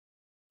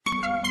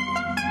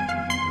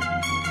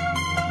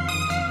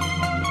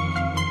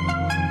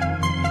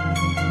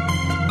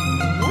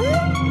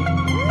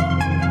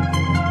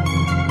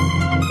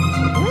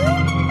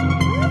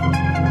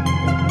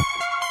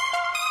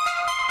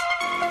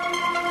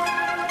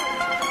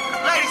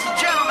Ladies and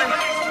gentlemen,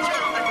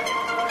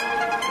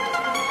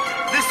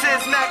 this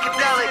is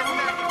Macadelic.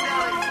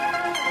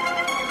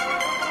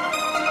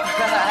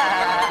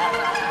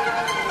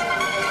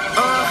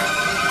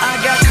 I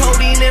got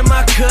codeine in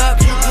my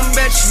cup. You can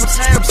bet you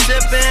I'm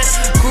sipping.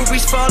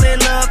 Groupies fall in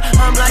love.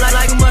 I'm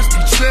like must be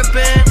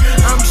tripping.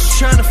 I'm just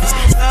trying to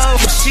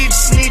she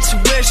just needs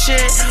tuition.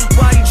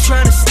 Why you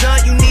trying to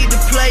stunt? You need to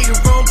play your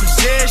own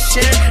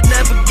position.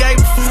 Never gave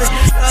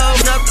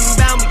nothing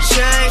about me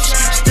changed.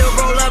 Still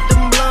roll up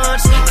them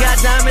blunts. Got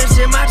diamonds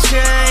in my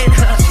chain.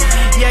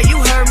 Yeah,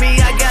 you heard me.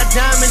 I got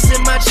diamonds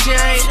in my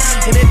chain.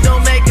 And it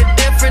don't make a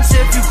difference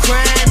if you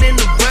crying in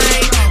the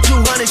rain.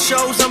 200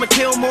 shows, I'ma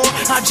kill more.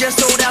 I just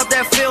sold out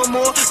that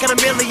Fillmore. Got a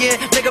million,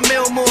 make a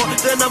mil more.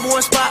 The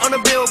 #1 spot on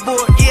the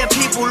billboard. Yeah,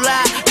 people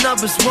lie,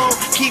 numbers won't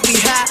keep me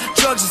high.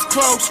 Drugs is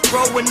close,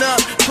 growing up,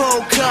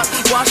 cold cup.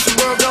 Watch the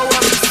world go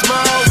up in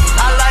smoke.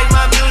 I like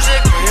my music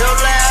real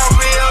loud,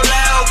 real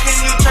loud. Can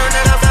you turn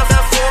it up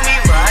for me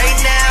right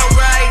now,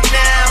 right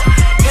now?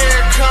 Here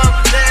it come,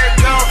 there it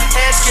go.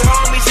 Ask your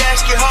homies,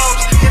 ask your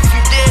hoes. If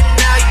you didn't,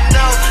 now you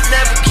know.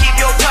 Never keep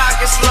your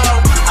pockets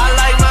low. I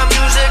like my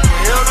music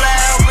real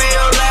loud,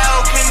 real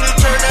loud. Can you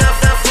turn it up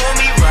for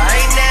me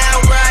right now,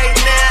 right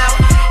now?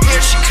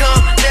 Here she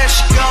come, there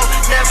she go.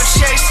 Never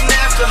chasing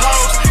after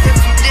hoes. If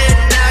you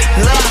didn't, now you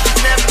know.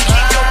 Never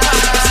keep your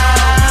pockets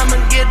low. I'ma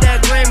get that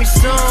Grammy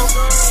soon.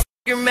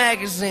 Your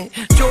magazine,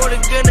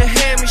 Jordan gonna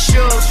hand me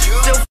shoes.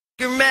 Still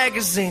your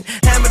magazine.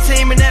 Have my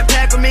team in that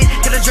pack with me.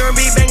 Get a germ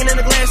beat banging in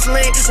the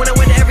glassine. When I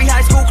went to every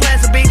high school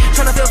class to be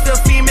trying to feel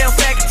female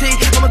faculty.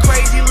 I'm a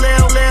crazy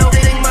lil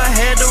thing. My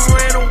head done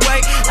ran away.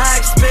 I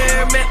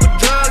experiment with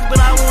drugs, but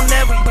I won't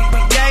never be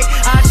gay.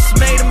 I just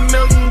made $1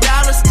 million.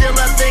 Still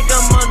I think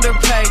I'm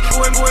underpaid.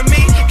 With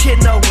me, kid,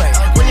 no way.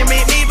 When you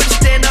meet me, but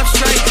stand up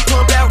straight.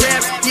 Pump out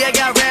raps, yeah, I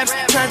got raps.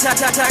 Try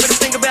to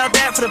think about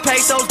that for the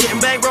pesos. Getting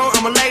bankroll,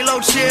 I'ma lay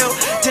low, chill.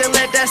 Didn't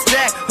let that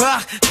stack.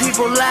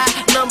 People lie,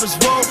 numbers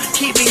won't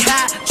keep me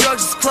high.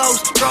 Drugs is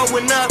close,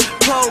 growing up,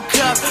 cold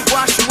cup.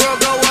 Watch the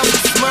world go up in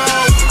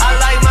smoke. I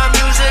like my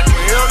music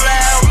real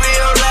loud,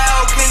 real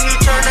loud. Can you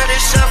turn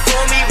this up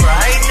for me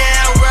right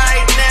now,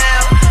 right now?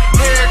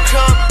 Here it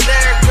come,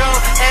 there it go.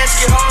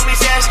 Ask your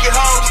homies, ask your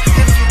hoes.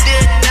 If you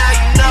didn't, now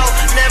you know.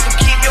 Never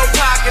keep your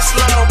pockets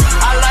low.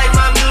 I like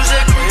my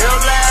music real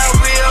loud,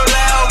 real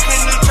loud.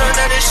 Can you turn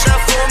this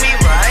up for me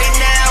right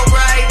now,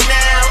 right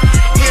now?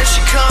 Here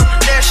she come,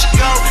 there she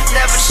go.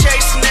 Never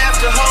chasing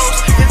after hoes.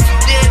 If you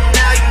didn't,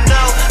 now you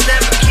know.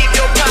 Never keep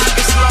your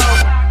pockets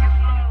low.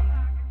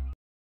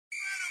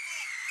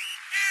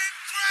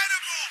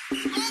 Incredible!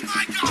 Oh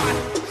my God!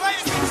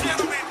 Ladies and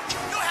gentlemen,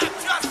 you have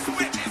just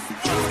witnessed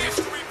more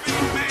history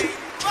being made.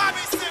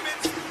 Bobby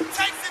Simmons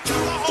takes it to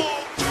the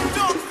hole,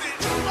 dunks it,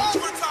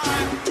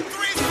 overtime,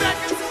 3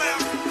 seconds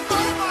left.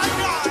 Oh my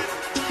God!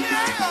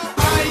 Yeah!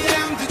 I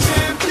am the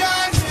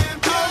champion.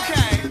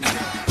 Okay.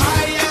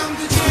 I am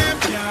the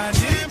champion.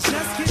 Did it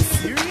just get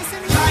serious?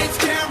 Lights,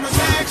 cameras,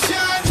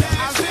 action.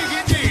 I think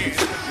it did.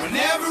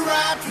 Whenever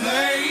I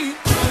play,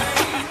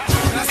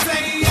 I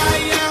say I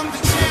am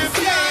the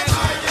champion.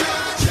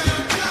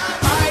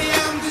 I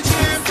am the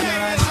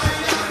champion.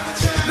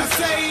 I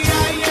say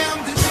I am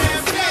the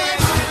champion.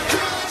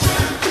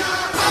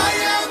 I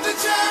am the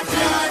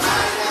champion.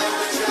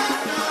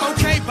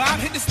 Okay, Bob,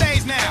 hit the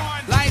stage now.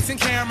 Lights and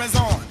cameras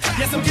on.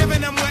 Yes, I'm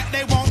giving them what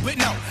they want, but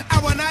no, I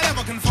will not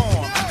ever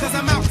conform. Cause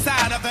I'm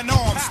outside of the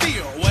norm.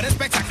 Still, what a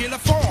spectacular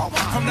form.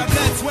 From the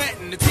blood, sweat,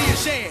 and the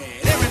tears shed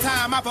every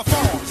time I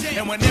perform.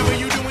 And whenever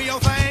you doing your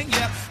thing,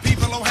 yeah,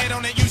 people will hate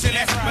on it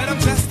usually. But I'm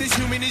just as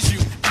human as you.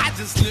 I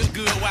just look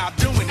good while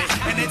doing it.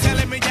 And they're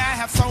telling me I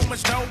have so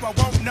much dough, I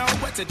won't know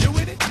what to do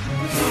with it.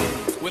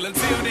 Well,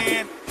 until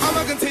then,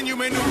 I'ma continue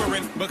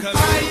maneuvering because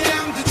I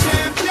am the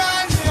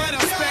champion. What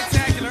a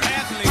spectacular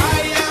athlete.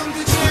 I am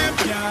the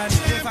champion.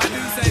 If I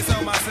do say so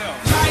myself.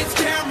 Lights,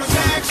 cameras,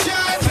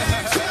 action.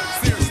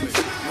 Seriously.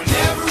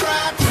 Whenever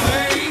I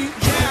play,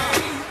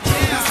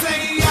 I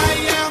say I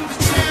am the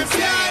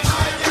champion.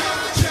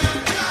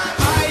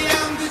 I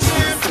am the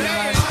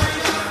champion.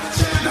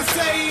 I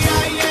say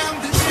I am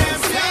the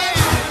champion.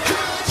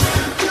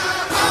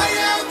 I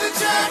am the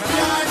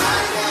champion.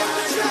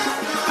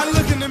 I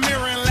look in the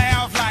mirror and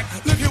laugh like,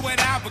 look at what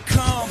I've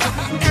become.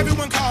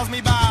 Everyone calls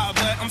me Bob,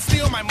 but I'm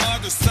still my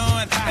mother's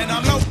son. And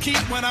I'm low-key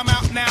when I'm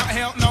out now.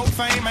 Hell no,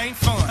 fame ain't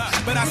fun.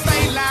 But I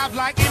stay live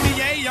like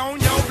NBA on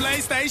your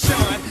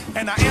PlayStation.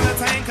 And I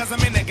entertain cause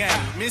I'm in the game.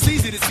 It's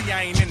easy to see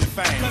I ain't in the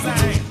fame. Cause I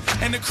ain't.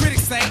 And the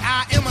critics say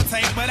I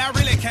imitate, but I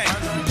really can't.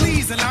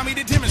 Please allow me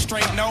to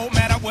demonstrate. No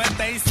matter what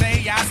they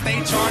say, I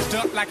stay charged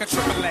up like a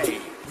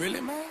AAA.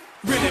 Really, man?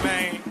 Really,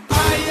 man.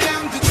 I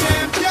am the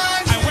champion.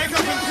 I wake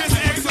up in piss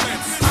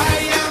excellence. I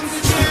am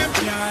the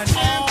champion.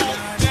 All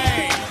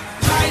day.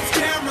 Lights,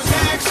 cameras,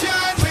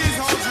 action. Please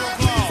hold your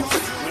applause.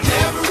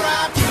 Whenever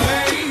I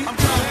play, I'm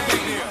coming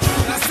big deal.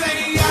 I say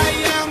I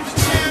am the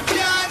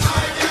champion.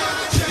 I am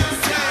the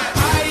champion.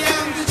 I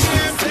am the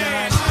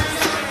champion.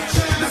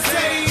 I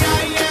say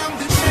I am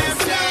the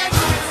champion.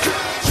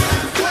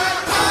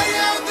 I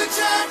am the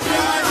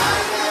champion.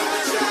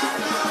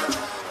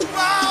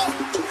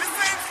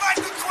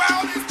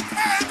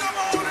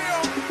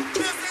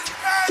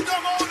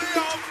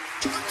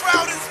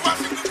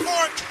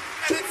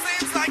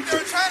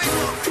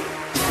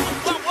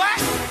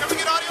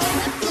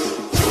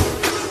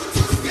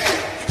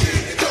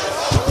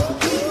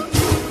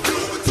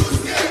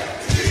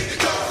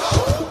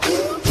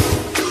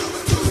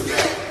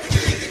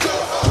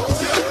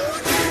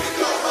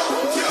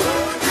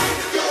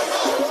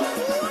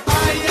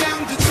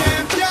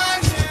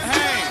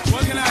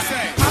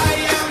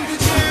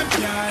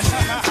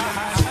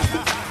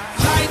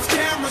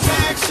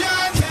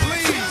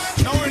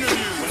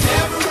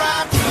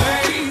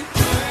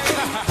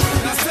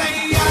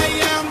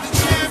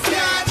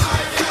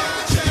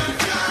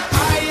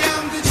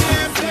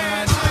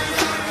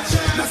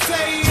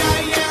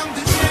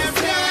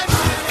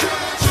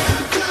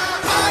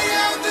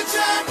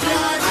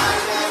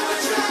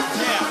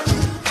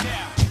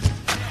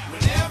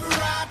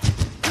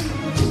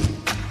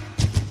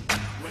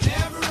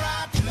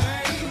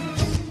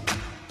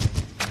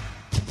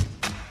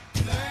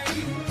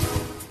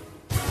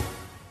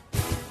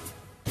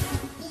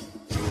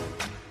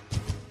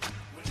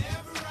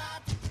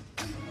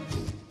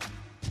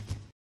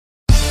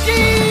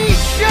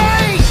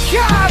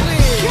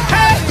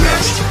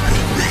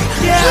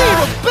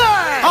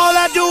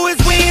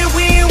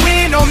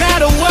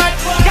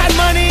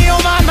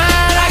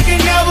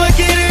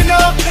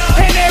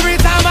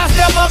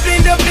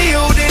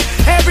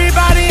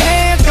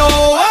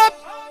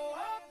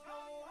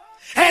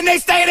 And they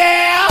stay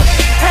there,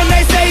 and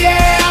they say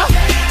yeah,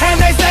 and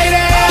they stay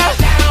there.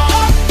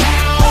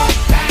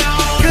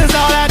 Cause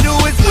all I do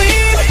is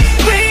win,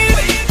 win,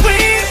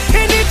 win.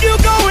 And if you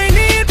going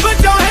in, put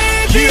your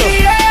hands in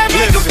the air,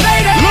 make them stay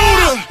there.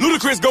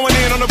 Ludacris going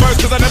in on the verse,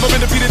 cause I never been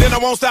defeated and I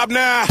won't stop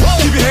now.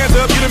 Keep your hands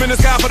up, get them in the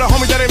sky for the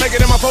homies that ain't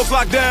making it, my folks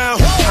locked down.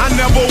 I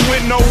never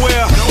went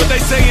nowhere, what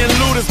they saying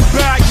Luda's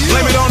back.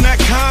 Blame it on that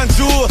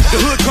contour, the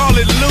hood call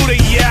it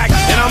Luda-yak.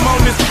 And I'm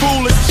on this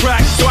foolish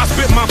track, so I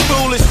spit my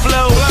foolish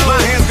flow. My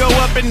hands go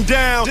up and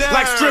down,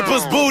 like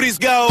strippers' booties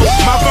go.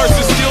 My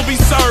verses still be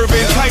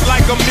serving, tight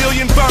like a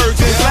million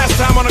virgins. Last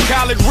time on a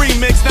Kahled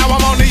remix, now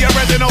I'm on the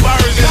original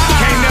version.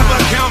 Can't never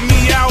count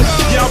me out,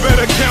 y'all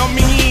better count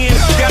me in.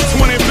 Got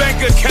 20 bank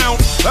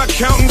accounts,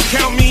 accountants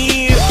count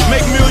me in.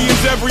 Make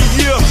millions every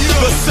year,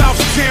 the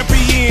South's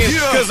champion.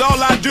 Cause all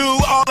I do,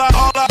 all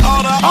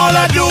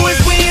I do is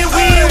win,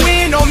 win,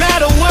 win, no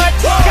matter what.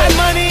 Got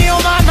money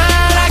on my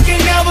mind, I can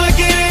never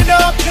get it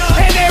up.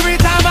 And every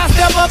time I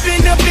step up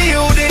in the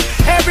building,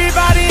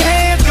 everybody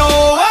hands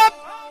go up.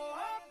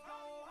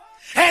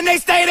 And they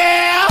stay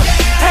there,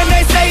 and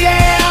they say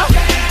yeah,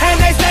 and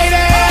they stay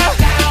there.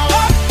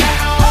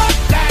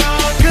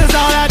 Cause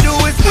all I do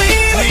is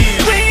win,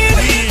 win,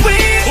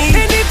 win.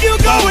 And if you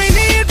going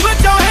in, put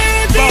your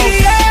hands in the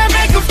air,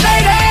 make them stay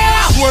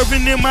there.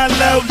 Swerving in my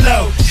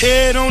low-low,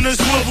 head on the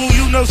swivel,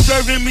 you know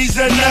serving me's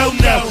a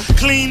no-no.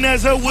 Clean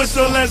as a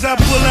whistle as I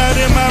pull out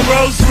in my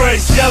Rolls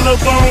Royce. Yellow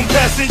bone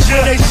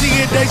passenger, they see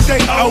it, they say,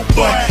 oh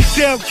boy.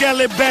 Tell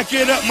Kahled, back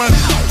it up, my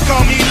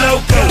call me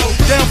loco.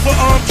 Down for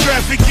armed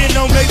trafficking,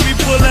 don't make me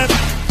pull up.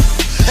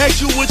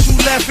 Ask you what you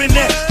laughing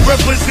at,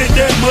 represent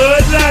that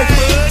mud life.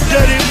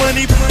 Dirty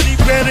money,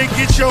 better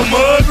get your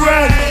mud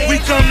right.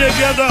 We come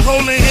together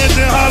holding hands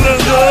and holler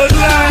hood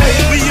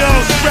life. We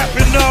all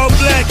strapping all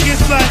black,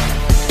 it's like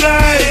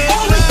life.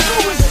 All we do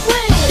is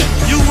win.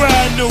 You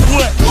riding the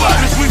what?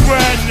 Cause we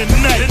riding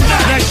the night.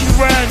 Now you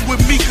riding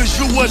with me cause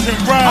you wasn't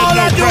riding. All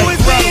I do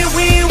is win,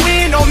 win,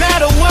 win, no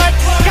matter what.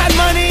 Got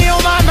money on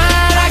my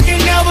mind, I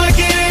can never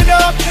get it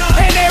up.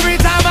 And every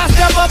time I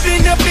step up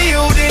in the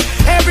building,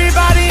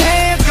 everybody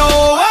hands go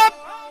up.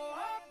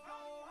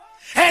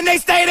 And they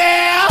stay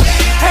there,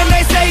 and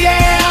they say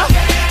yeah,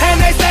 and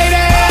they stay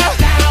there.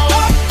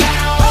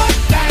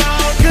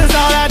 Cause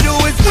all I do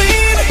is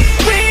win,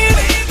 win,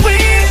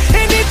 win.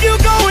 And if you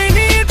going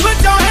in, put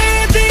your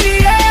hands in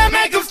the air,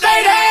 make them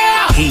stay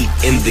there. Heat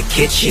in the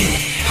kitchen,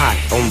 hot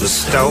on the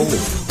stove,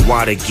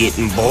 water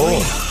getting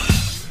boiled.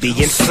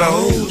 Being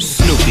sold,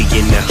 Snoopy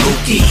in the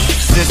hookie,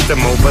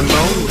 system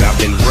overload. I've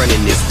been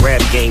running this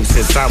rap game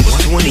since I was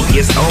 20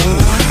 years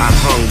old. I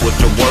hung with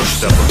the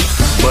worst of them,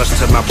 bust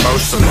till I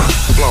burst them up,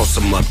 floss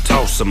them up,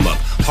 toss them up,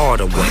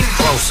 hard away,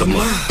 close them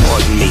up.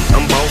 Pardon me,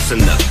 I'm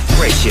bossing up,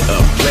 brace you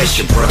up, bless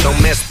you, bro,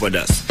 don't mess with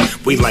us.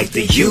 We like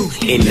the U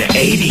in the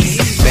 80s,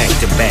 back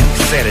to back,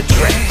 set a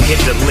track, hit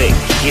the lick,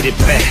 get it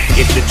back,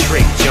 get the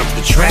trick, jump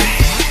the track.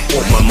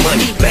 Want my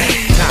money back,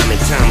 time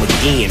and time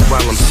again,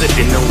 while I'm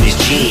sipping on this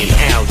gin.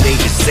 Al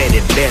Davis said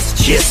it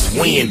best, just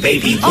win,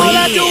 baby, win. All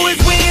I do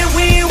is win,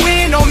 win,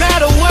 win, no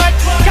matter what.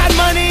 Got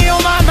money on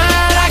my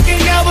mind, I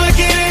can never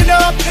get it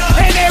up.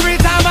 And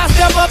every time I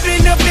step up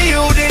in the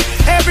building,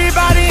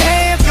 everybody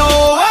hands go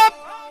up.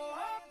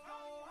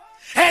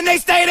 And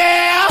they stay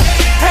there,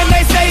 and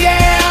they say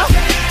yeah,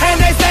 and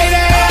they stay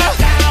there.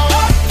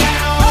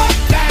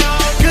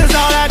 Cause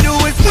all I do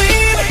is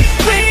win,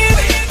 win,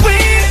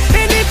 win.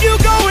 And if you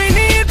going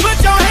in, put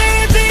your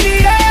hands in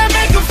the air,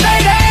 make them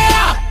stay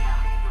there.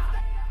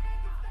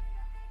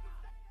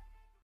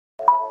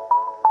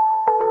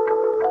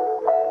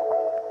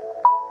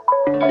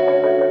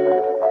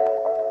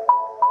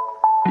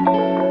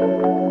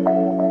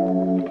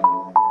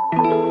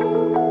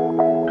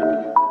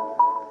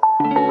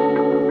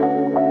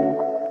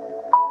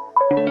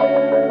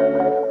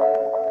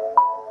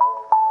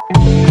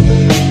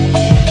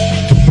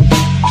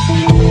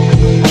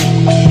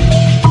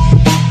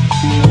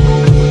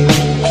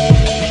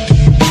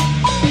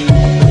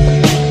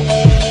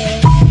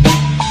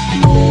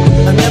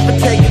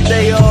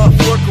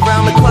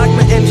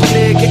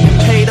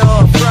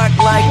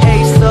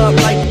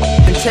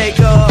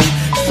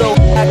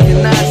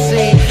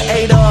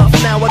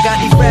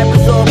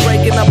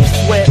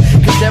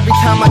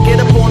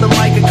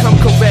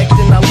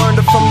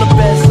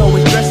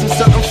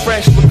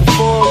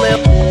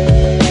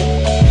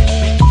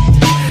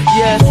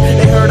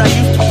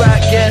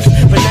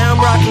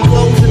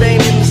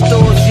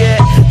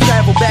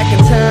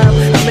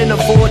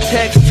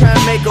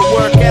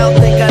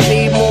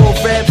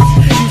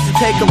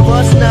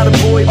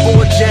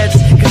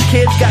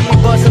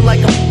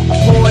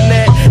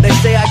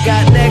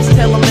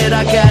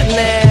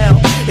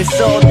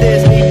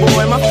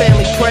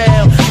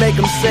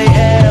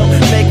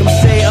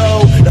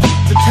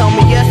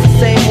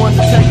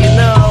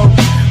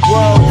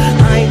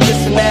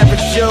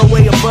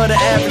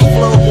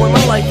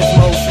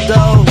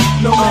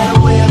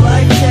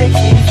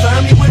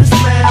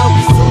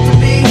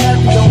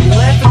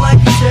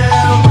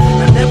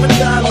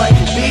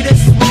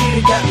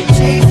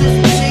 Jesus,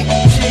 cheek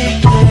to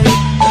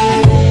cheek,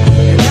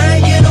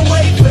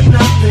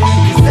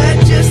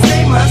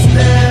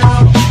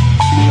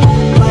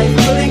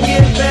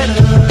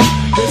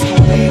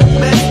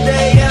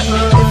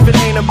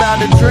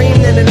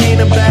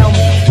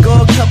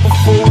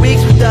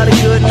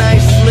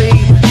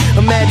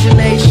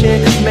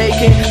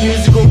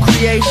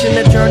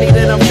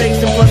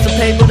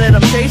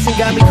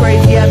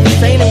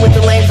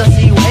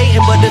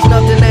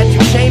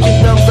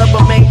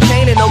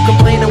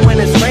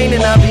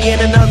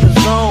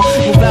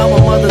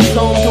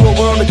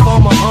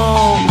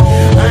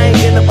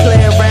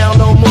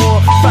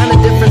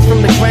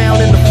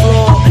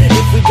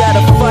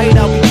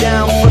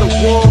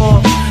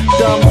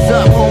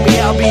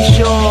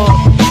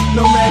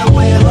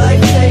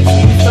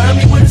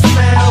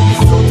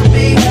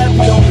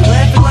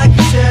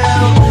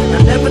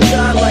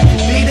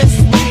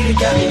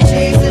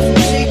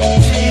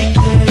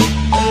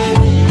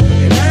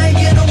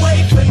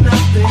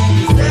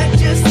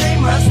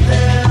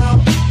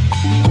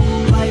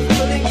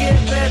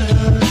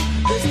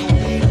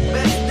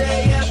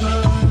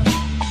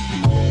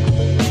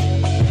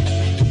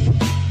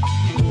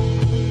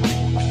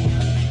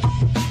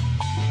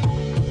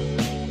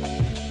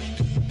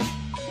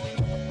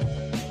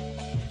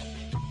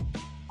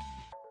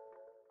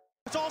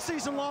 It's all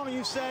season long, and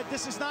you said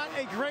this is not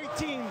a great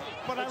team,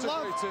 but I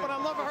love it's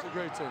a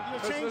great team.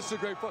 This is a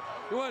great football.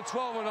 You went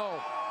 12-0,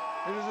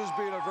 and you just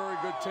beat a very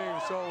good team.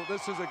 So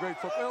this is a great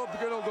football.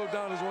 It'll go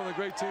down as one of the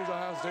great teams in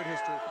Ohio State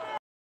history.